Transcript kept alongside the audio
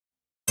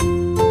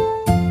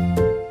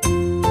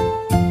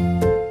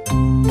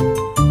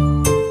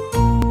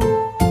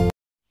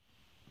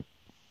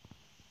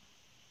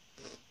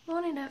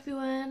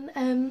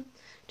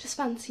just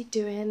fancied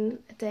doing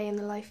a day in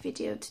the life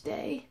video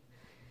today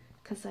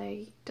because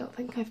I don't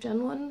think I've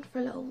done one for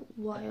a little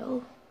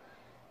while.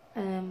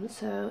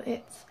 So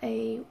it's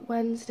a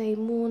Wednesday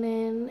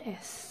morning,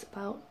 it's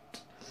about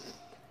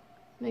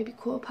maybe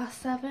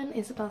 7:15.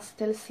 Isabel's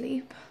still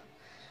asleep,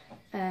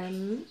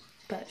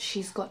 but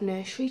she's got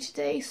nursery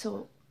today,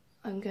 so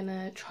I'm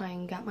gonna try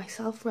and get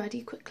myself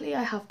ready quickly.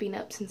 I have been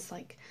up since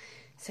like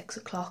 6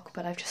 o'clock,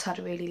 but I've just had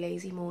a really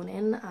lazy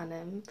morning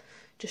and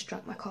just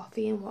drank my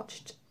coffee and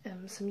watched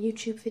some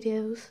YouTube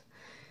videos.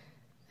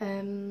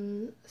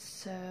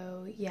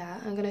 So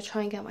yeah, I'm gonna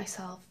try and get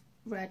myself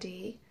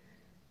ready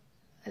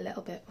a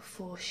little bit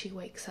before she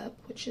wakes up,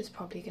 which is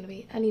probably going to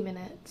be any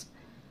minute.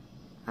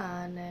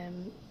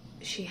 And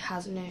she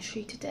has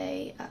nursery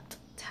today at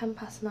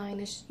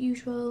 9:10 as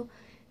usual.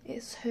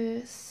 It's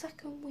her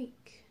second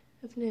week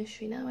of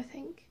nursery now, I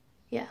think.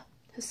 Yeah,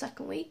 her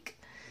second week.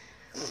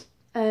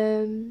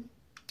 So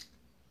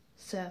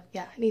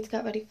yeah, I need to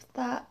get ready for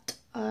that.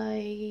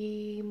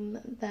 I'm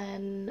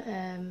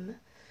then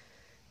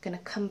gonna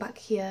come back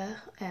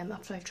here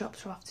after I've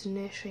dropped her off to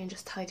nursery and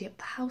just tidy up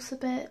the house a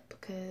bit,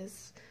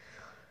 because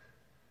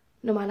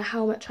no matter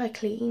how much I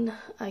clean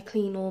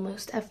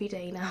almost every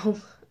day now,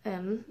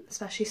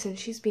 especially since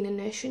she's been in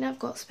nursery and I've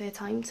got spare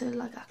time to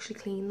like actually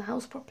clean the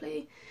house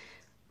properly.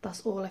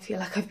 That's all I feel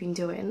like I've been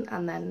doing,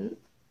 and then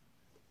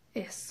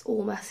it's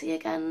all messy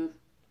again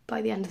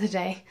by the end of the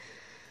day.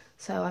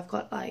 So I've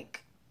got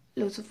like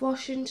loads of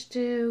washing to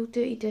do,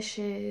 dirty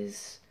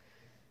dishes,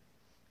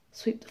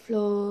 sweep the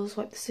floors,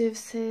 wipe the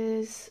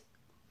surfaces,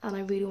 and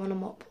I really want to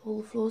mop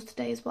all the floors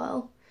today as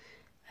well.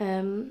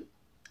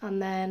 And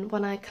then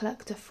when I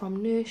collect her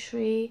from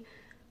nursery,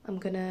 I'm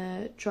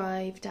gonna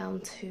drive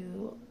down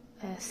to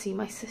see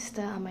my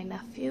sister and my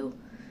nephew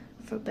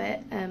for a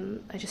bit.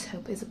 I just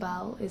hope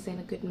Isabel is in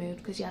a good mood,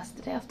 because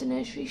yesterday after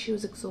nursery she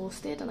was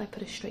exhausted and I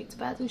put her straight to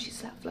bed and she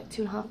slept for like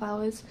 2.5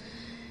 hours.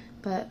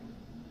 But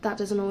that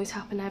doesn't always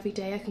happen every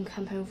day. I can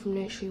come home from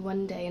nursery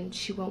one day and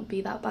she won't be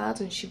that bad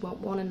and she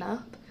won't want a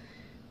nap.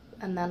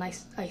 And then I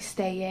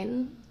stay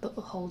in the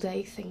whole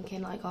day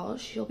thinking like, oh,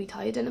 she'll be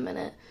tired in a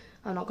minute,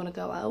 I'm not gonna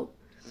go out.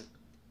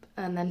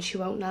 And then she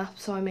won't nap,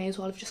 so I may as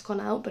well have just gone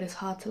out. But it's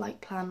hard to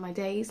like plan my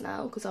days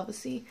now, because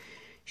obviously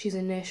she's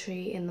in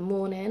nursery in the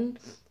morning,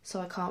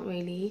 so I can't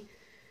really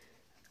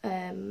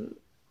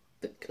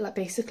like,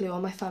 basically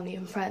all my family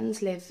and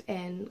friends live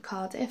in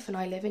Cardiff and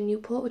I live in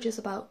Newport, which is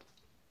about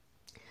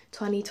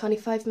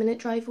 20-25 minute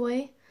drive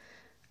away.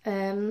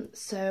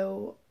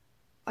 So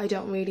I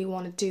don't really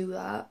want to do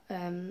that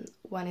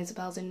when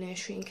Isabel's in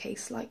nursery, in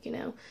case, like, you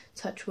know,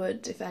 touch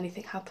wood, if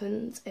anything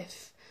happens,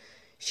 if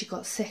she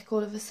got sick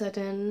all of a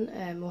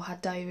sudden, or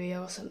had diarrhea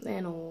or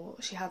something, or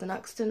she had an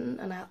accident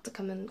and I had to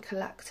come and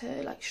collect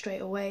her like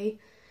straight away,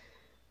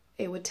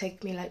 it would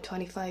take me like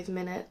 25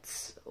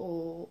 minutes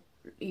or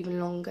even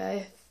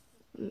longer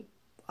if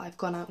I've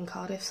gone out in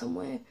Cardiff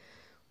somewhere,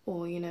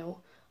 or, you know,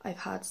 I've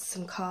had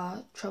some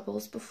car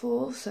troubles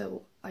before,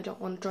 so I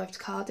don't want to drive to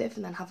Cardiff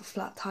and then have a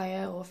flat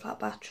tyre or a flat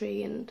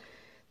battery and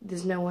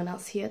there's no one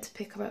else here to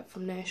pick her up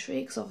from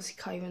nursery, because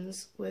obviously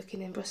Kyron's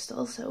working in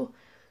Bristol. So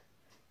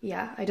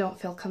yeah, I don't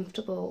feel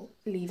comfortable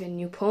leaving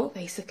Newport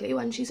basically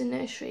when she's in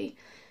nursery.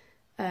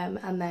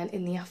 And then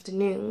in the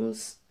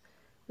afternoons,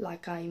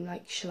 like, I'm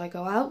like, shall I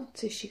go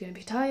out? Is she going to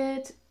be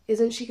tired?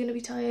 Isn't she going to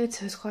be tired?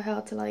 So it's quite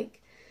hard to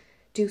like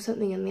do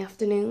something in the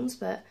afternoons,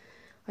 but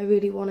I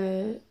really want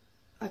to,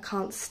 I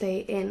can't stay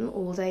in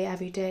all day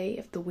every day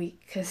of the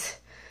week, because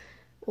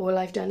all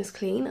I've done is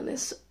clean and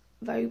it's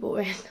very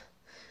boring.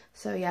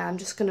 So yeah, I'm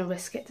just going to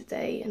risk it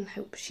today and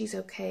hope she's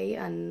okay,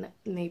 and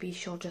maybe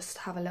she'll just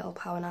have a little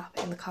power nap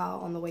in the car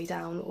on the way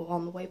down or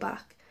on the way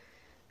back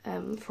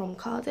from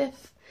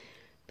Cardiff.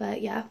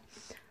 But yeah,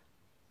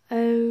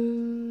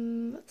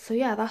 so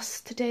yeah, that's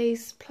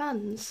today's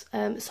plans.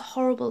 It's a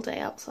horrible day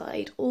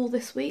outside. All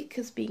this week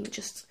has been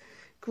just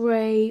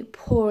grey,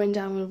 pouring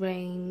down with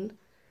rain.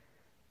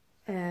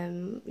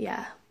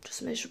 Yeah,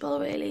 just miserable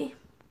really.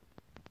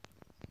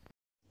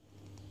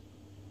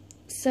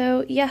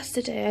 So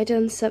yesterday I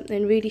done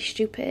something really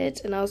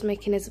stupid, and I was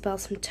making Isabel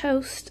some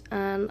toast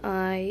and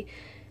I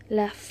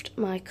left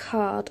my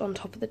card on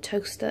top of the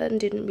toaster and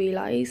didn't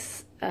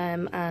realise,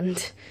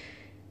 and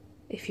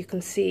if you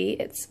can see,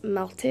 it's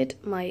melted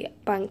my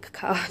bank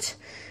card.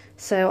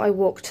 So I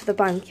walked to the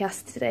bank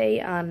yesterday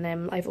and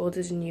I've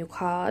ordered a new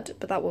card,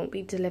 but that won't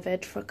be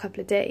delivered for a couple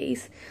of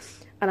days.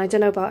 And I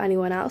don't know about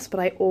anyone else, but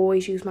I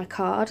always use my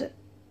card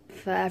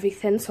for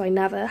everything, so I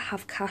never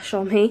have cash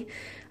on me.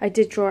 I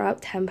did draw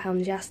out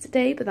 £10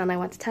 yesterday, but then I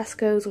went to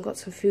Tesco's and got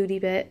some foodie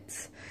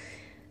bits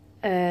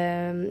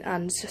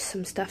and just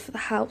some stuff for the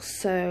house.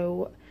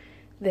 So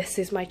this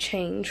is my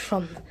change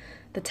from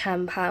the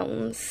 £10.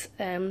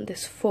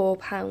 This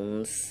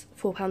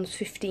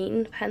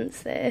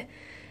 £4.15 there.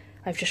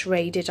 I've just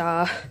raided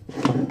our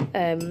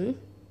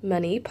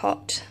money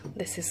pot.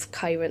 This is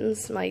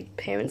Kyron's. My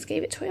parents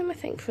gave it to him, I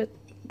think, for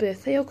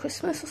birthday or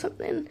Christmas or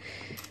something.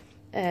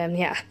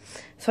 Yeah,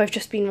 so I've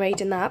just been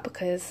raiding that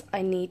because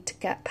I need to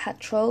get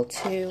petrol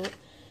to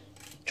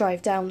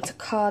drive down to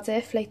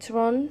Cardiff later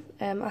on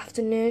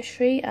after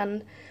nursery,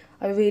 and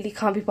I really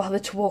can't be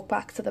bothered to walk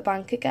back to the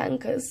bank again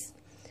because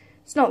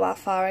it's not that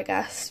far, I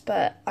guess,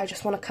 but I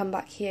just want to come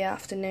back here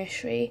after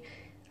nursery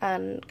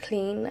and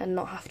clean and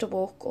not have to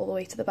walk all the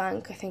way to the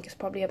bank. I think it's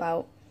probably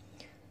about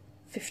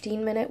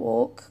 15-minute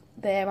walk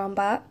there and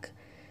back.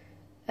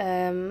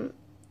 And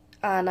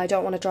I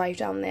don't want to drive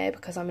down there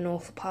because I'm an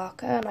awful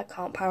parker and I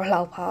can't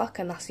parallel park,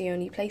 and that's the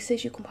only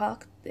places you can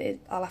park.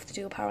 I'll have to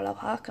do a parallel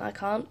park and I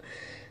can't.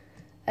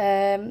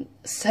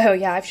 So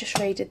yeah, I've just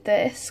raided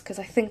this because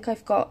I think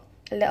I've got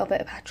a little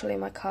bit of petrol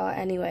in my car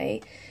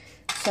anyway.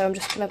 So I'm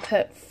just going to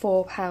put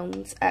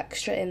 £4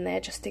 extra in there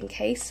just in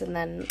case, and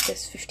then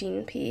this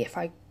 15p if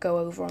I go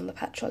over on the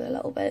petrol a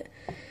little bit.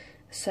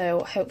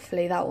 So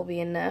hopefully that will be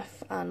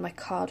enough, and my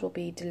card will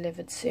be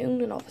delivered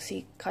soon, and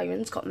obviously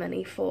Kyron's got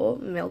money for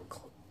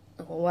milk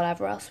or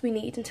whatever else we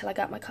need until I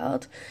get my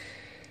card.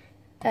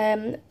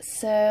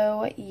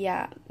 So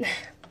yeah,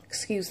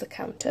 excuse the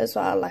counter as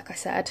well, like I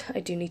said, I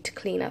do need to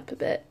clean up a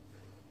bit.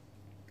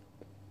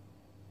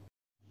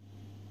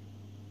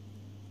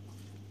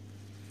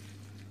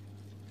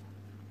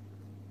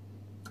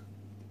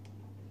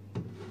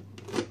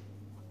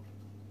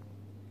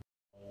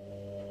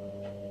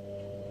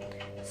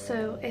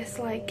 So it's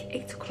like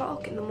 8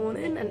 o'clock in the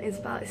morning and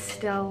Isabel is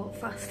still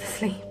fast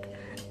asleep,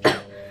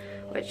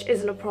 which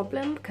isn't a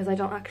problem because I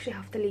don't actually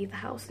have to leave the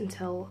house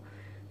until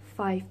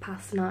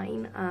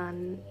 9:05,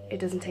 and it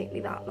doesn't take me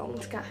that long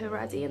to get her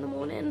ready in the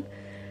morning.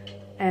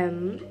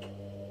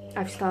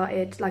 I've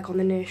started, like on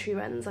the nursery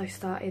runs, I've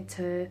started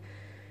to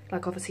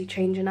like obviously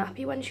change a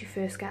nappy when she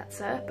first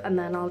gets up, and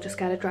then I'll just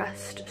get her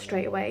dressed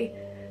straight away.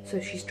 So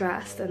she's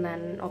dressed, and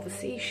then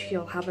obviously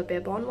she'll have a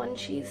bib on when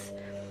she's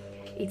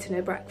eating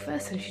her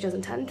breakfast, and she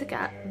doesn't tend to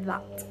get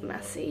that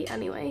messy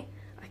anyway.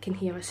 I can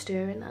hear her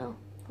stirring now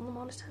on the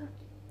monitor.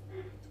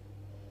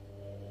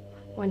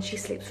 When she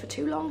sleeps for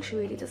too long, she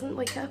really doesn't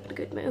wake up in a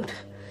good mood.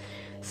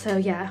 So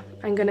yeah,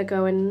 I'm gonna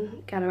go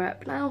and get her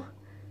up now,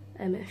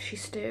 if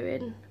she's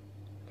stirring.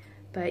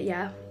 But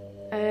yeah,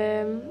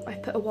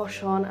 I've put a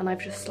wash on, and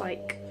I've just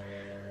like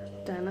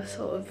done a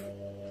sort of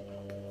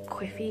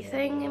quiffy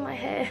thing in my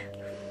hair.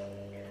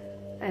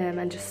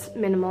 And just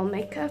minimal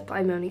makeup.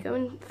 I'm only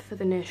going for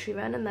the nursery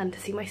run and then to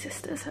see my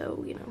sister,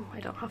 so you know, I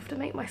don't have to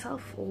make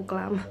myself all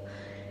glam.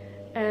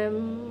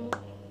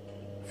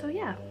 So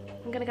yeah,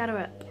 I'm gonna get her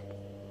up.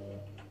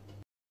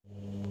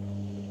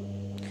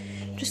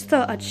 Just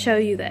thought I'd show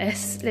you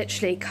this.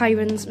 Literally,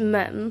 Kyron's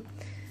mum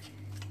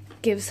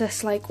gives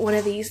us like one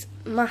of these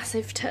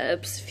massive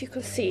tubs, if you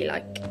can see,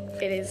 like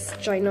it is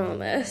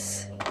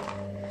ginormous,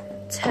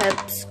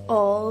 tubs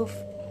of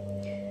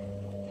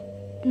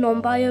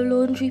non-bio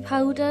laundry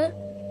powder.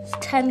 It's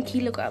 10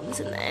 kilograms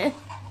in there,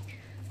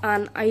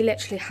 and I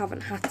literally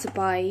haven't had to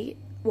buy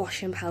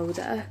washing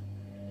powder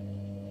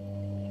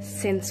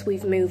since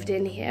we've moved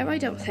in here, I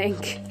don't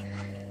think.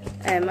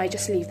 I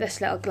just leave this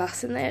little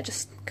glass in there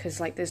just because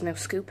like there's no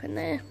scoop in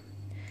there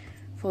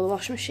for the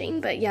washing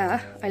machine. But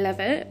yeah, I love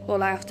it.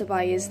 All I have to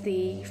buy is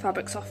the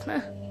fabric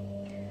softener.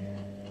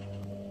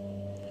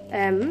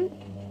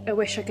 I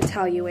wish I could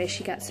tell you where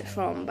she gets it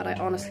from, but I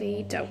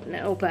honestly don't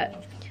know.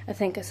 But I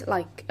think it's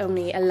like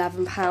only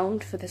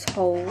 £11 for this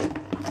whole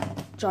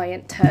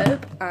giant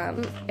tub,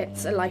 and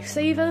it's a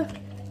lifesaver.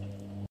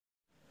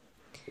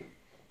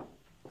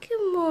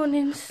 Good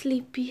morning,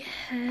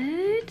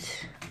 sleepyhead.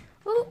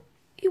 Oh,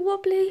 you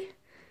wobbly.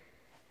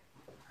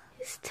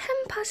 It's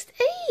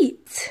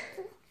 8:10.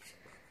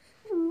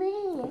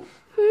 Me.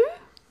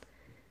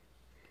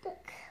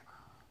 Look.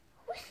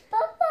 Where's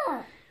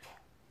Bubba?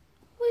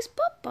 Where's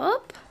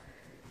Bob?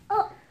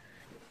 Oh,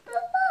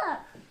 Bubba.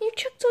 You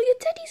chucked all your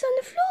teddies on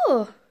the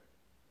floor.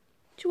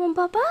 Do you want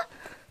Bubba?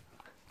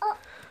 Oh.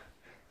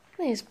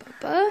 There's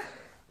Bubba.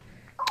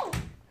 Oh.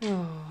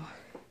 Oh.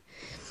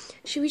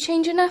 Should we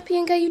change your nappy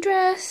and get you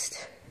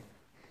dressed?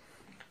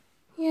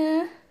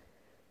 Yeah.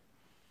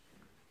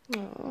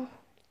 Oh.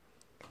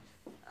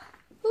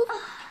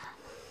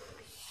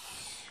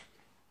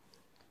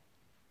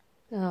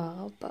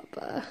 Oh,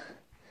 Bubba.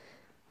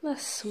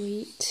 That's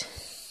sweet.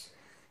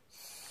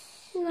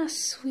 That's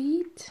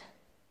sweet.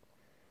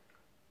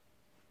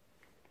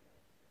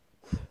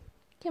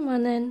 Come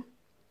on then.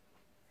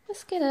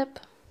 Let's get up.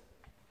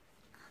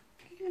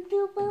 You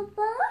do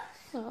Bubba?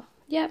 Oh,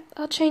 yeah,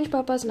 I'll change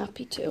Bubba's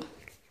nappy too.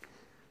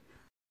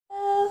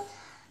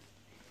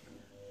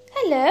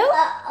 Hello?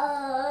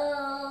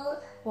 Uh-oh.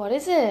 What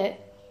is it?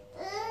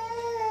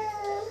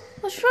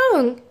 What's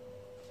wrong?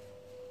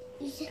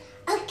 It's a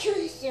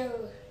cuckoo.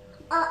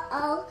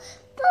 Uh-oh.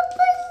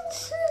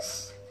 Bubba's a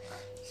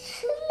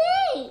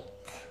snake.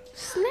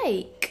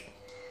 Snake?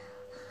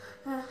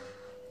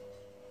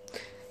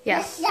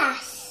 Yes.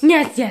 Yes.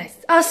 Yes.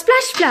 Oh,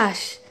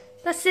 splash.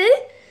 That's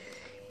it?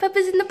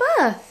 Bubba's in the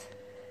bath.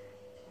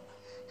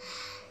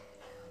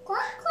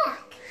 Quack,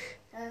 quack.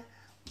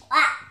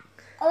 Quack,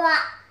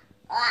 quack,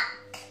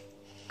 quack.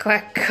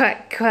 Quack,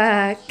 quack,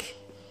 quack.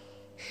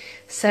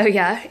 So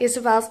yeah,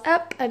 Isabel's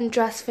up and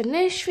dressed for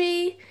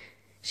nursery.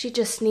 She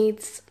just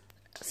needs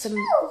some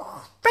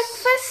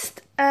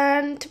breakfast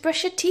and to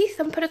brush her teeth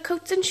and put her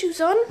coats and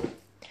shoes on.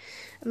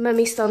 And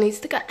Mummy still needs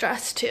to get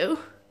dressed too.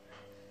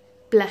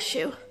 Bless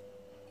you.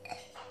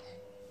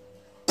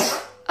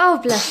 Oh,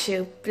 bless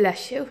you,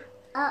 bless you.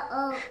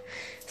 Uh-oh.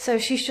 So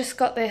she's just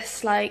got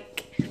this,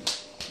 like,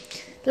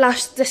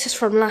 this is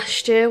from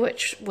last year,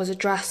 which was a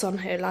dress on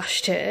her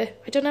last year.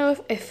 I don't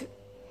know if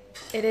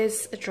it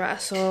is a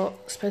dress or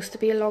supposed to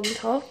be a long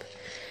top.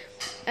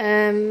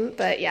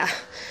 But yeah,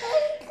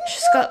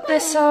 she's got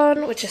this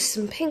on, which is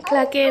some pink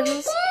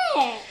leggings,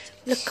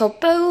 little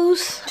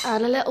bows,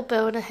 and a little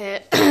bow in her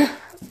hair.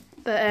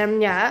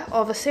 But yeah,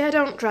 obviously I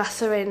don't dress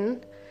her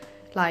in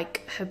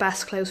like her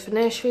best clothes for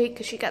nursery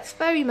because she gets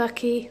very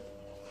mucky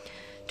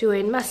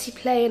doing messy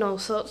play and all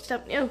sorts,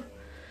 don't you?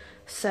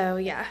 So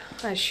yeah,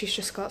 she's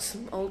just got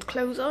some old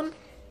clothes on.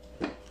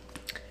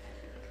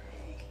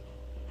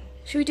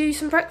 Should we do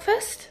some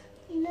breakfast?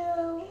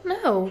 No.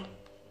 No.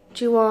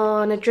 Do you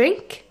want a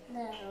drink?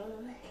 No.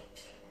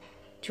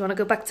 Do you want to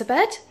go back to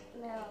bed?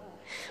 No.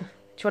 Do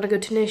you want to go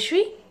to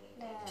nursery?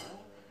 No.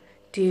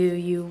 Do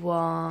you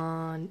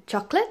want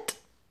chocolate?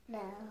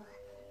 No.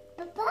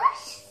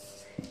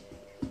 Bubbles?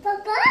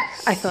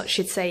 Bubbles? I thought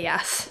she'd say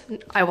yes.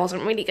 I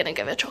wasn't really going to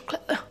give her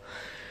chocolate though.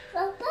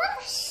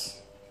 Bubbles?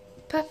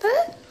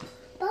 Pepper?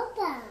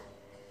 Bubba.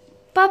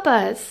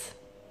 Bubbas?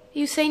 Are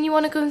you saying you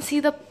want to go and see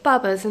the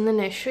bubbas in the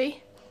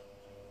nursery?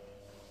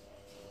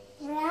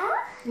 Yeah?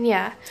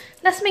 Yeah.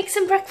 Let's make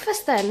some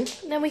breakfast then,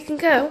 and then we can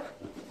go.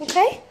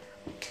 Okay?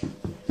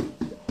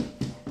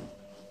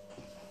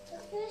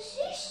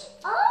 She's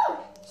on.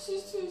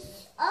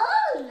 She's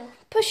on.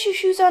 Push your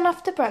shoes on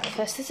after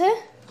breakfast, is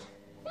it?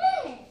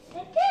 Yeah,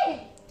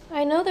 okay.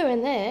 I know they're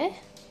in there.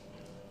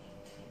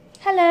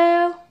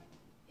 Hello,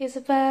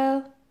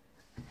 Isabel.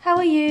 How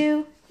are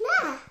you?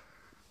 Yeah.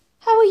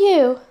 How are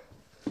you?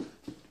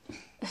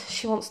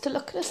 She wants to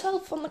look at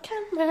herself on the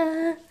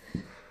camera.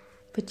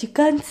 But you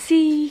can't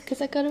see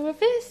because I gotta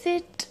reverse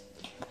it.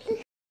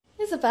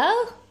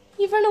 Isabel,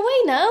 you've run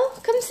away now.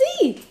 Come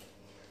see.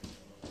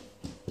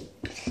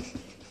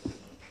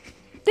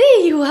 There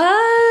you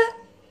are.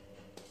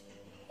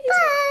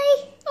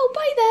 Bye. Oh,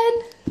 bye then.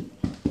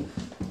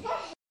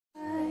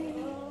 Bye.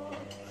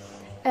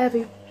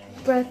 Every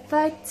breath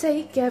I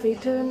take, every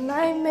turn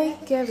I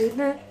make, every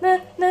na.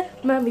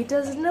 Mummy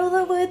doesn't know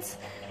the words.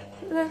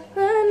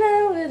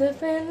 Now with a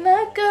pen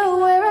I go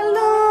where I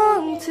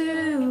long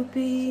to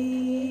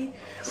be.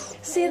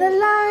 See the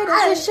light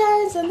as it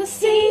shines on the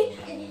sea.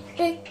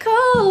 It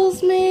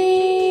calls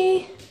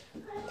me.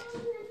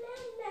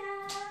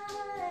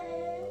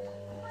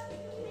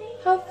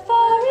 How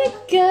far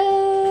it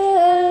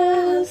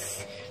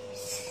goes.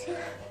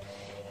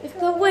 If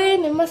the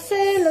wind in my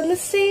sail on the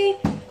sea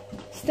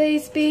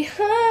stays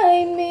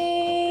behind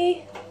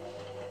me,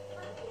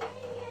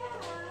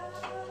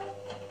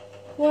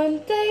 one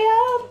day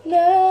I'll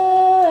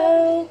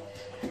know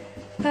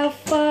how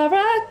far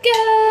I go.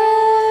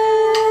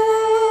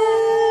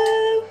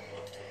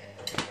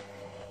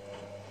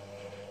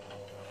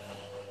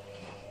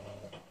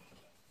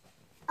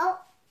 Oh.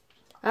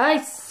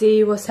 I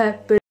see what's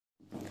happened.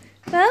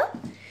 Well,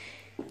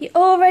 you're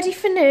all ready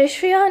for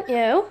nursery, aren't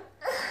you?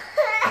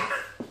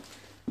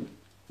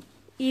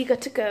 Eager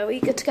to go,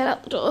 eager to get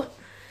out the door.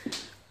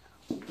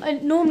 I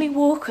normally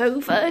walk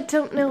over. I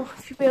don't know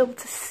if you'll be able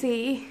to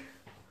see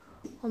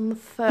on the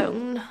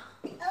phone.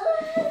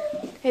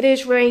 It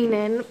is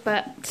raining,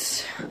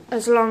 but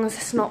as long as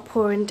it's not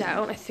pouring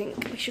down, I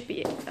think we should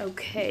be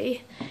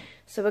okay.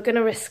 So we're going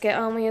to risk it,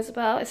 aren't we,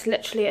 Isabel? It's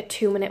literally a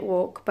 2-minute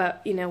walk,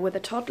 but, you know, with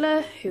a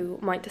toddler who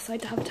might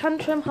decide to have a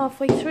tantrum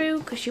halfway through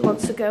because she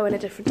wants to go in a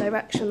different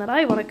direction that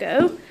I want to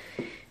go,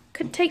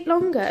 could take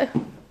longer.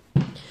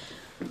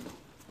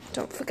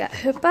 Don't forget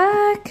her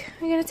bag.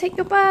 Are you going to take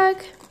your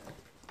bag?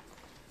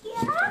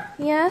 Yeah.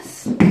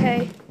 Yes?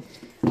 Okay.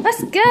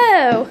 Let's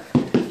go!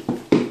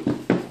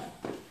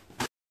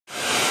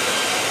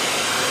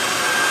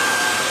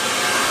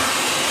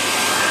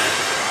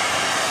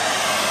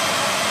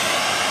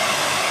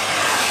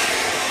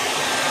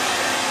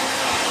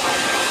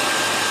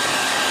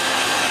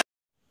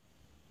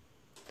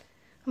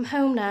 I'm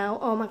home now.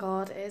 Oh my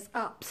god, it is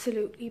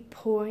absolutely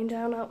pouring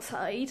down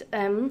outside.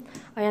 I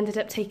ended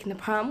up taking the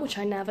pram, which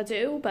I never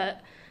do,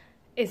 but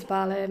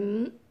Isabel,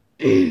 it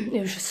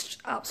was just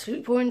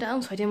absolutely pouring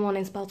down, so I didn't want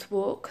Isabel to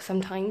walk, because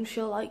sometimes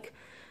she'll like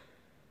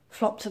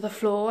flop to the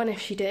floor, and if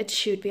she did,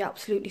 she would be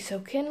absolutely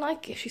soaking,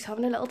 like if she's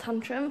having a little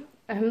tantrum.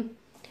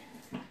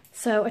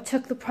 So I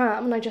took the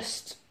pram, and I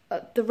just,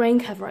 the rain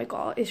cover I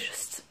got is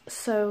just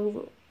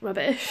so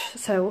rubbish,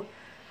 so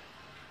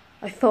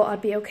I thought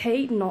I'd be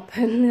okay not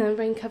putting the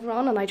rain cover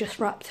on, and I just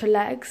wrapped her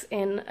legs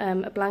in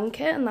a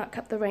blanket, and that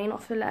kept the rain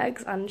off her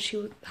legs, and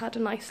she had a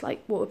nice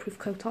like waterproof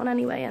coat on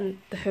anyway, and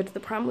the hood of the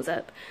pram was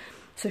up,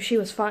 so she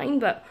was fine.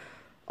 But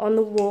on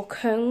the walk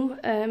home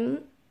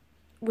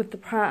with the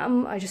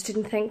pram, I just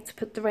didn't think to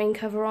put the rain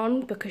cover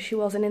on because she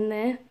wasn't in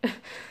there.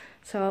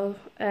 So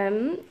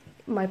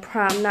my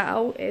pram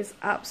now is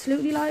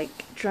absolutely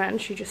like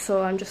drenched. You just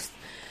saw I'm just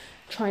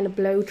trying to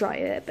blow dry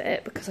it a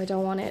bit because I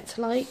don't want it to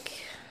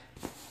like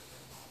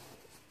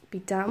be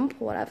damp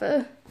or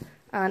whatever.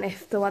 And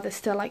if the weather's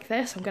still like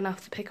this, I'm going to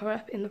have to pick her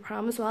up in the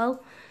pram as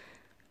well.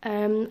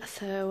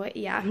 So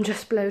yeah, I'm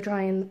just blow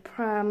drying the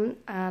pram,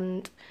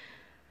 and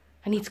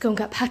I need to go and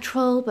get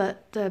petrol,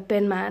 but the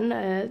bin men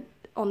are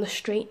on the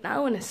street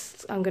now, and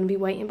I'm going to be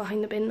waiting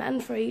behind the bin men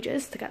for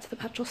ages to get to the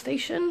petrol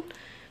station.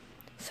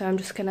 So I'm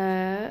just going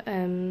to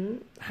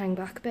hang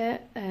back a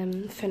bit,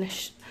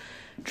 finish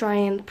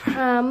drying the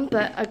pram.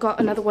 But I got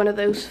another one of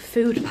those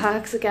food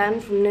packs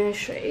again from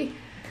Nursery,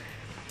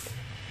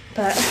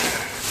 but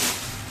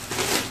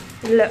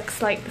it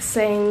looks like the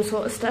same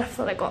sort of stuff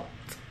that I got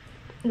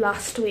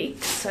last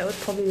week, so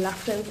it's probably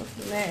left over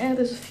from there.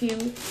 There's a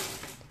few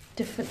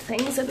different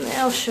things in there,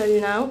 I'll show you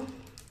now.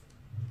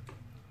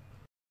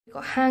 We've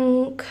got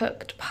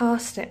hand-cooked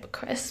parsnip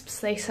crisps.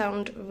 They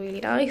sound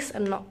really nice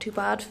and not too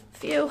bad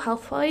for you,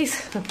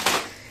 health-wise.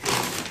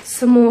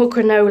 Some more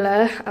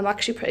granola. I'm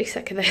actually pretty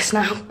sick of this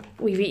now.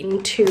 We've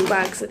eaten 2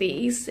 bags of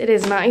these. It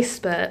is nice,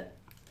 but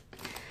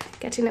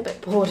getting a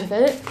bit bored of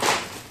it.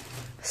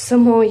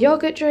 Some more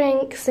yogurt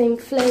drink, same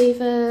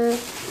flavour.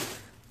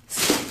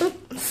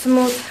 Some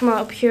more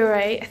tomato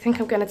puree. I think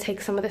I'm going to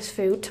take some of this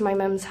food to my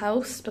mum's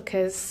house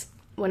because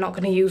we're not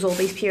going to use all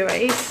these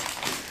purees.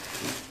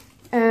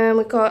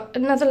 We've got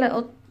another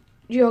little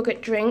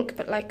yogurt drink,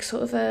 but like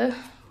sort of a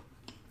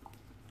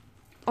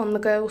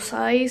on-the-go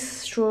size,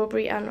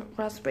 strawberry and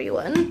raspberry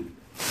one.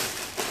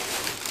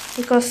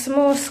 We've got some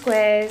more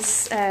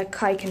squares.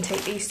 Kai can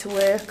take these to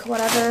work or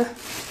whatever.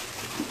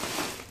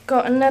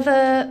 Got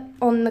another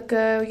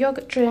on-the-go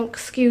yogurt drink.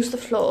 Excuse the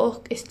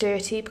floor, it's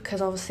dirty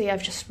because obviously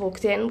I've just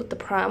walked in with the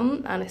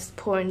pram and it's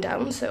pouring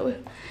down, so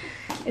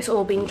it's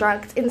all been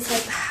dragged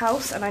inside the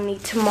house and I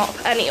need to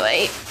mop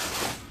anyway.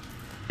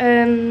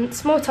 Some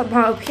more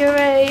tomato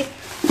puree,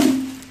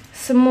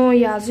 some more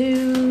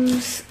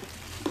Yazoo's,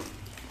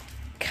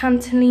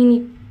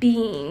 cannellini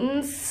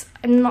beans.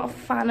 I'm not a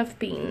fan of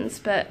beans,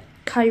 but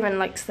Kyron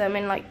likes them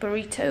in like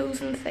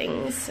burritos and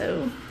things,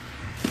 so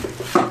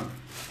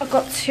I've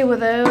got 2 of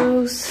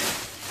those.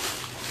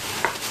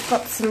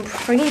 Got some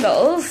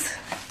Pringles,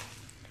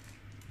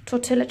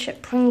 tortilla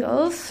chip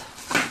Pringles,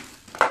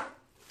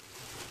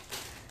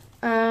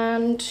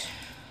 and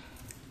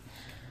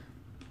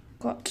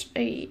got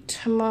a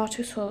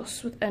tomato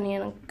sauce with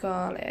onion and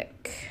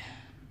garlic.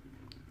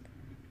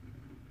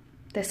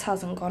 This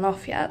hasn't gone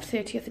off yet,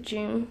 30th of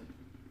June.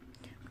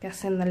 I'm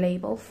guessing the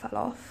label fell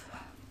off.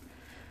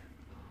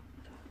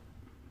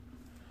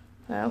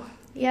 Oh,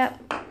 yep.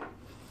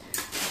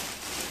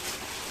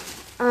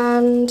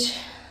 And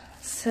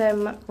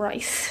some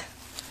rice.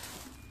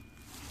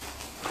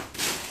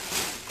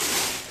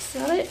 Is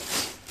that it?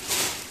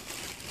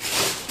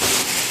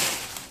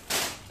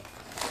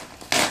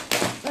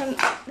 And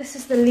this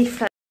is the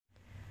leaflet.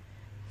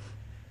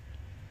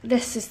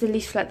 This is the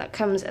leaflet that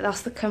comes,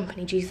 that's the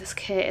company Jesus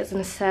Cares,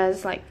 and it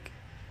says like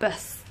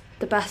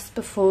the best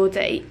before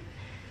date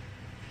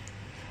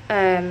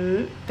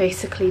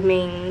basically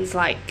means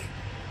like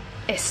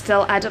it's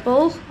still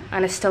edible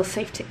and it's still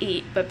safe to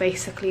eat, but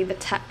basically the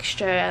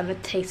texture and the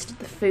taste of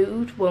the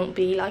food won't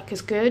be like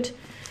as good.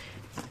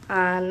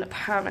 And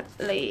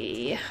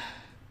apparently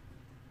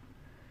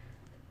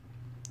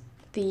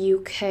the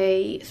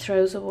UK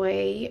throws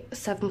away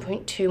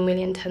 7.2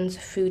 million tonnes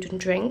of food and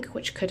drink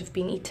which could have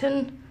been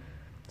eaten.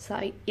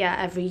 So yeah,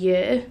 every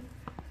year.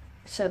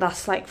 So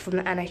that's like from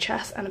the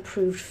NHS and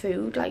approved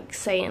food, like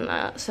saying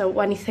that. So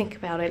when you think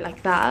about it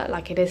like that,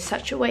 like it is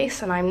such a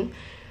waste, and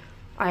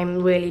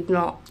I'm really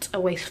not a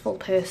wasteful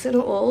person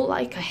at all.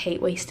 Like I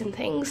hate wasting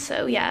things.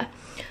 So yeah,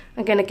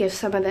 I'm gonna give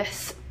some of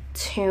this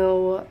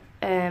to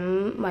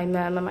my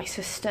mum and my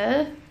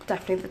sister.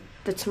 Definitely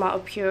the tomato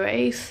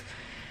purees.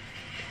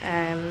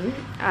 And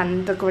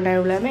the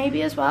granola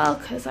maybe as well,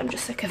 because I'm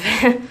just sick of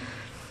it.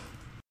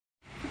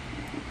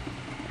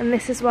 And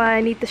this is why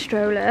I need the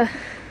stroller.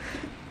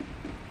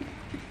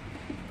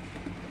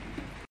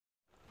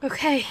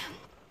 Okay,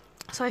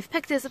 so I've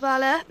picked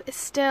Isabel up. It's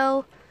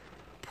still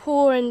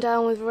pouring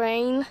down with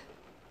rain,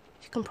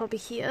 you can probably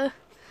hear.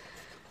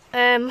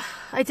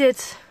 I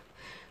did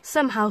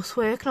some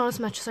housework, not as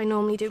much as I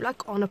normally do,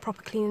 like on a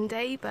proper cleaning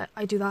day, but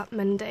I do that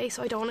Monday,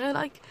 so I don't want to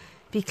like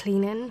be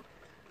cleaning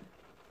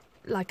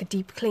like a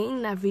deep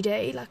clean every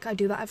day. Like I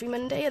do that every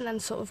Monday and then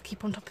sort of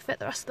keep on top of it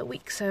the rest of the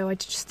week. So I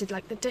just did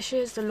like the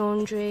dishes, the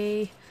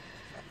laundry,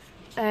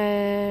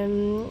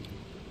 and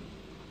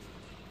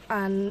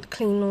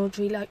clean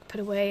laundry, like put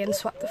away and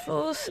swept the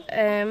floors.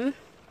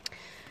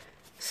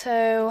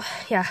 So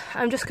yeah,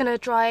 I'm just gonna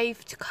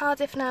drive to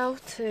Cardiff now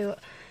to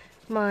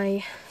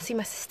see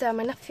my sister and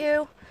my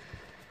nephew.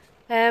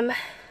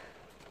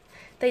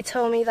 They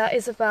told me that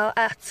Isabel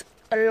ate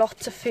a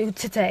lot of food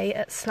today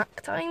at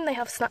snack time. They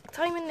have snack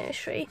time in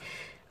Nursery,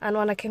 and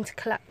when I came to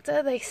collect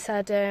her they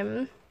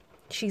said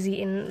she's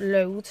eaten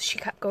loads, she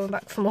kept going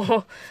back for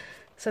more.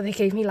 So they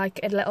gave me like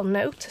a little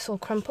note, it's all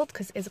crumpled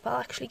because Isabel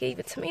actually gave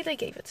it to me. They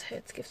gave it to her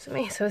to give to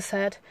me. So it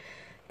said,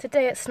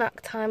 today at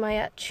snack time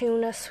I ate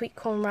tuna, sweet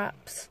corn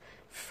wraps,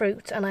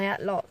 fruit, and I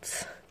ate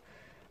lots.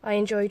 I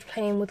enjoyed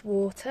playing with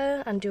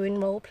water and doing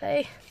role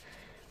play.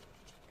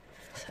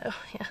 So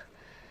yeah.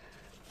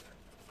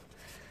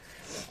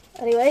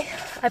 Anyway,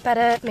 I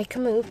better make a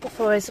move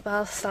before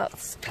Isabel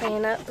starts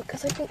playing up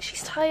because I think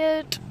she's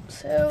tired.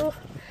 So,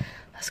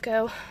 let's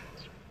go.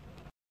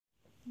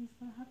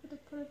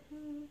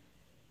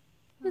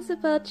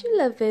 Isabel, do you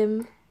love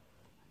him?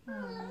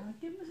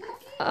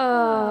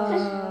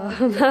 Oh,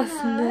 that's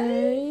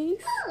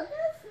nice.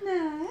 That's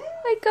nice.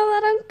 I got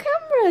that on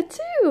camera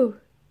too.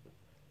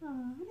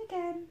 Oh, and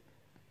again.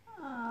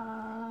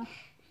 Oh,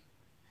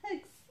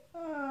 thanks.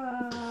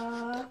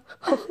 Oh.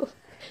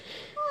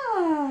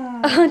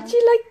 Oh, do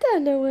you like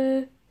that,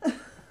 Noah?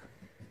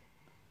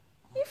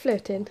 You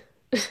flirting?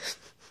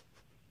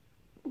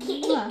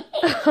 Mwah.